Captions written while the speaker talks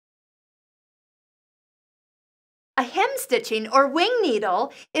A hemstitching or wing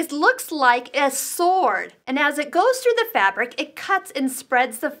needle looks like a sword, and as it goes through the fabric, it cuts and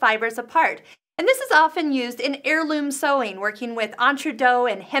spreads the fibers apart. And this is often used in heirloom sewing, working with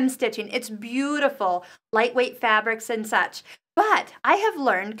entredot and hemstitching. It's beautiful, lightweight fabrics and such. But I have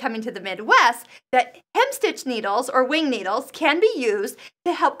learned, coming to the Midwest, that hemstitch needles or wing needles can be used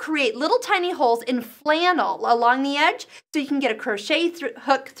to help create little tiny holes in flannel along the edge, so you can get a crochet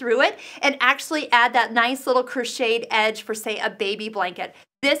hook through it and actually add that nice little crocheted edge for, say, a baby blanket.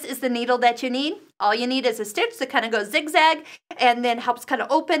 This is the needle that you need. All you need is a stitch that kind of goes zigzag and then helps kind of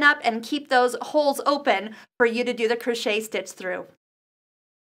open up and keep those holes open for you to do the crochet stitch through.